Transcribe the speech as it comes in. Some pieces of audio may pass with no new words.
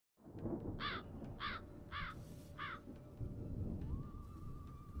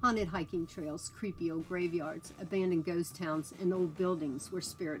Haunted hiking trails, creepy old graveyards, abandoned ghost towns, and old buildings where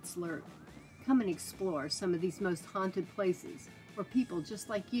spirits lurk. Come and explore some of these most haunted places where people just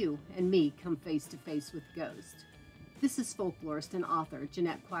like you and me come face to face with ghosts. This is folklorist and author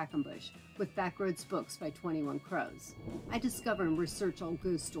Jeanette Quackenbush with Backroads Books by 21 Crows. I discover and research old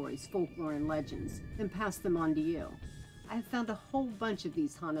ghost stories, folklore, and legends, then pass them on to you. I have found a whole bunch of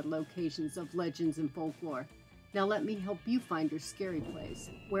these haunted locations of legends and folklore. Now let me help you find your scary place,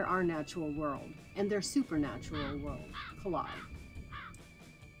 where our natural world and their supernatural world collide.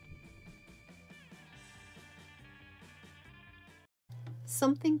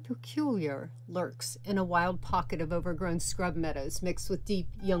 Something peculiar lurks in a wild pocket of overgrown scrub meadows mixed with deep,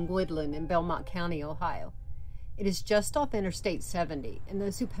 young woodland in Belmont County, Ohio. It is just off Interstate 70, and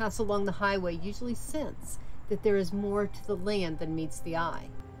those who pass along the highway usually sense that there is more to the land than meets the eye.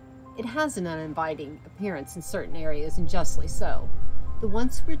 It has an uninviting appearance in certain areas, and justly so. The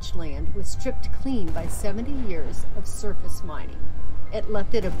once rich land was stripped clean by 70 years of surface mining. It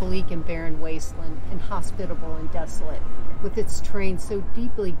left it a bleak and barren wasteland, inhospitable and desolate, with its terrain so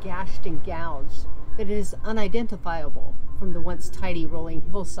deeply gashed and gouged that it is unidentifiable from the once tidy rolling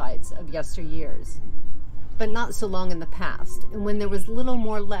hillsides of yesteryears. But not so long in the past, and when there was little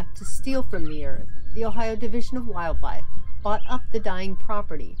more left to steal from the earth, the Ohio Division of Wildlife bought up the dying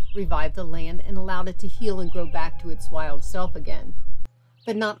property, revived the land, and allowed it to heal and grow back to its wild self again.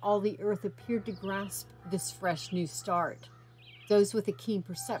 But not all the earth appeared to grasp this fresh new start. Those with a keen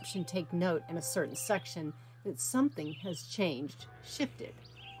perception take note in a certain section that something has changed, shifted,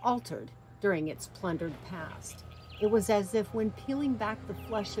 altered during its plundered past. It was as if when peeling back the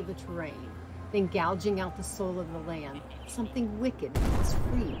flesh of the terrain, then gouging out the soul of the land, something wicked was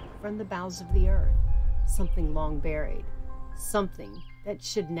freed from the bowels of the earth, something long buried. Something that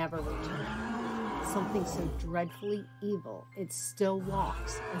should never return. Something so dreadfully evil it still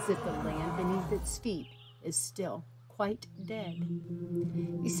walks as if the land beneath its feet is still quite dead.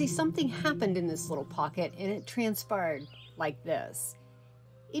 You see, something happened in this little pocket, and it transpired like this.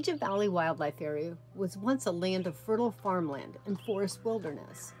 Egypt Valley Wildlife Area was once a land of fertile farmland and forest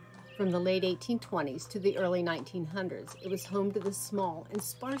wilderness. From the late 1820s to the early 1900s, it was home to the small and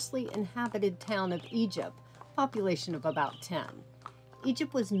sparsely inhabited town of Egypt, population of about 10.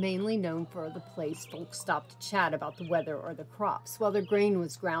 Egypt was mainly known for the place folks stopped to chat about the weather or the crops, while their grain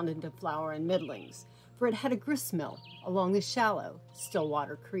was ground into flour and middlings, for it had a grist mill along the shallow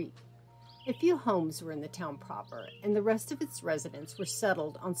Stillwater Creek. A few homes were in the town proper, and the rest of its residents were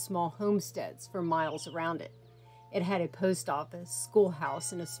settled on small homesteads for miles around it. It had a post office,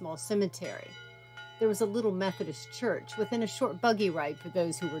 schoolhouse, and a small cemetery. There was a little Methodist church within a short buggy ride for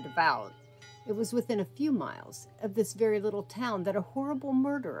those who were devout. It was within a few miles of this very little town that a horrible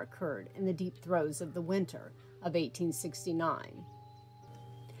murder occurred in the deep throes of the winter of 1869.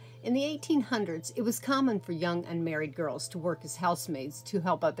 In the 1800s, it was common for young unmarried girls to work as housemaids to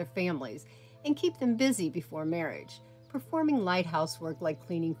help out their families and keep them busy before marriage, performing light housework like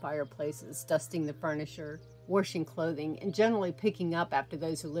cleaning fireplaces, dusting the furniture, washing clothing, and generally picking up after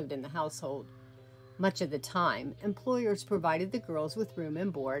those who lived in the household. Much of the time, employers provided the girls with room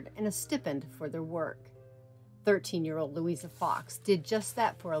and board and a stipend for their work. 13-year-old Louisa Fox did just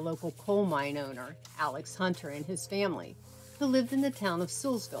that for a local coal mine owner, Alex Hunter, and his family, who lived in the town of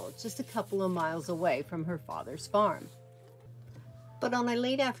Sewellsville, just a couple of miles away from her father's farm. But on a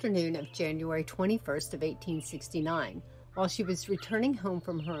late afternoon of January 21st of 1869, while she was returning home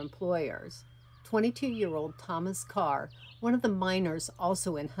from her employers, 22-year-old Thomas Carr, one of the miners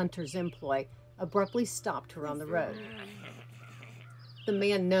also in Hunter's employ, abruptly stopped her on the road. The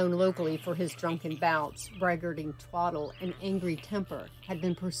man, known locally for his drunken bouts, braggarting twaddle, and angry temper, had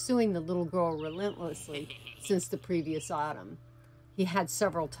been pursuing the little girl relentlessly since the previous autumn. He had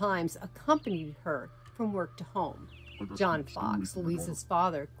several times accompanied her from work to home. John Fox, Louisa's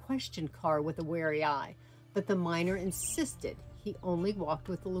father, questioned Carr with a wary eye, but the miner insisted he only walked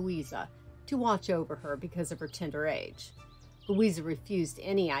with Louisa to watch over her because of her tender age. Louisa refused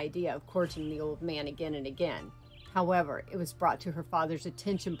any idea of courting the old man again and again. However, it was brought to her father's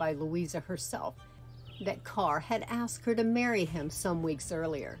attention by Louisa herself that Carr had asked her to marry him some weeks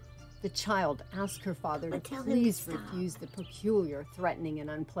earlier. The child asked her father to please refuse the peculiar, threatening, and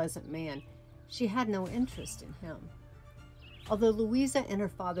unpleasant man. She had no interest in him. Although Louisa and her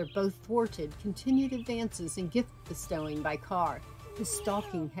father both thwarted continued advances in gift bestowing by Carr, his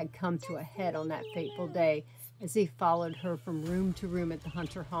stalking had come to a head on that fateful day as he followed her from room to room at the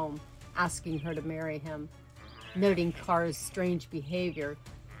Hunter home, asking her to marry him. Noting Carr's strange behavior,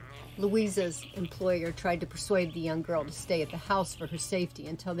 Louisa's employer tried to persuade the young girl to stay at the house for her safety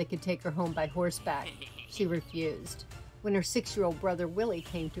until they could take her home by horseback. She refused. When her 6-year-old brother Willie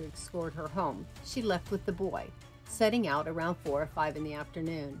came to escort her home, she left with the boy, setting out around 4 or 5 in the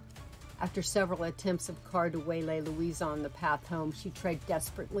afternoon. After several attempts of Carr to waylay Louisa on the path home, she tried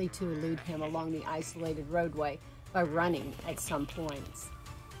desperately to elude him along the isolated roadway by running at some points.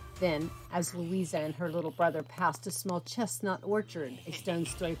 Then, as Louisa and her little brother passed a small chestnut orchard a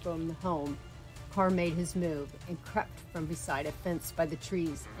stone's throw from the home, Carr made his move and crept from beside a fence by the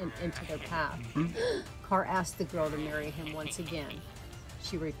trees and into their path. Carr asked the girl to marry him once again.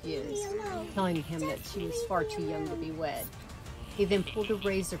 She refused, telling him that she was far too young to be wed. He then pulled a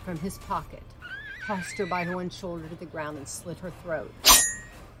razor from his pocket, tossed her by one shoulder to the ground, and slit her throat.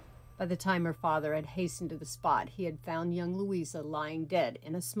 By the time her father had hastened to the spot, he had found young Louisa lying dead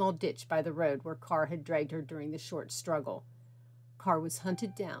in a small ditch by the road where Carr had dragged her during the short struggle. Carr was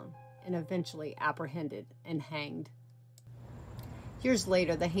hunted down and eventually apprehended and hanged. Years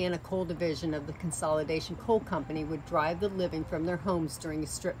later, the Hannah Coal Division of the Consolidation Coal Company would drive the living from their homes during a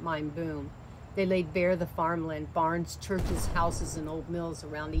strip mine boom. They laid bare the farmland, barns, churches, houses, and old mills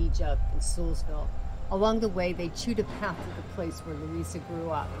around Egypt and Soulsville. Along the way, they chewed a path to the place where Louisa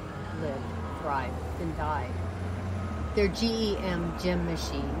grew up, lived, thrived, and died. Their GEM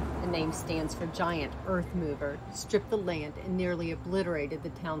machine, the name stands for Giant Earth Mover, stripped the land and nearly obliterated the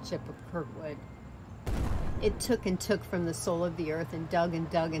township of Kirkwood. It took and took from the soul of the earth and dug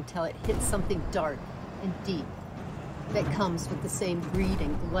until it hit something dark and deep that comes with the same greed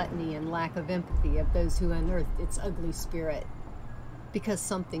and gluttony and lack of empathy of those who unearthed its ugly spirit. Because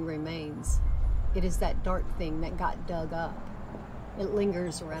something remains. It is that dark thing that got dug up. It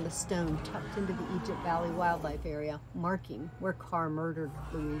lingers around a stone tucked into the Egypt Valley Wildlife Area, marking where Carr murdered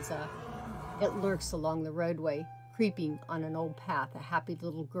Louisa. It lurks along the roadway, creeping on an old path a happy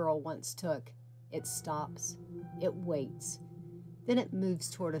little girl once took. It stops. It waits. Then it moves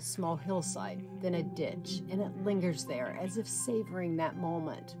toward a small hillside, then a ditch, and it lingers there as if savoring that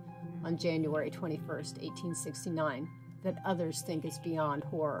moment on January 21st, 1869, that others think is beyond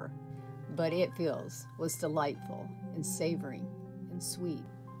horror. But it feels was delightful and savoring and sweet.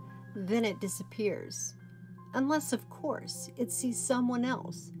 Then it disappears, unless, of course, it sees someone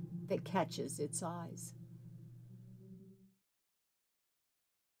else that catches its eyes.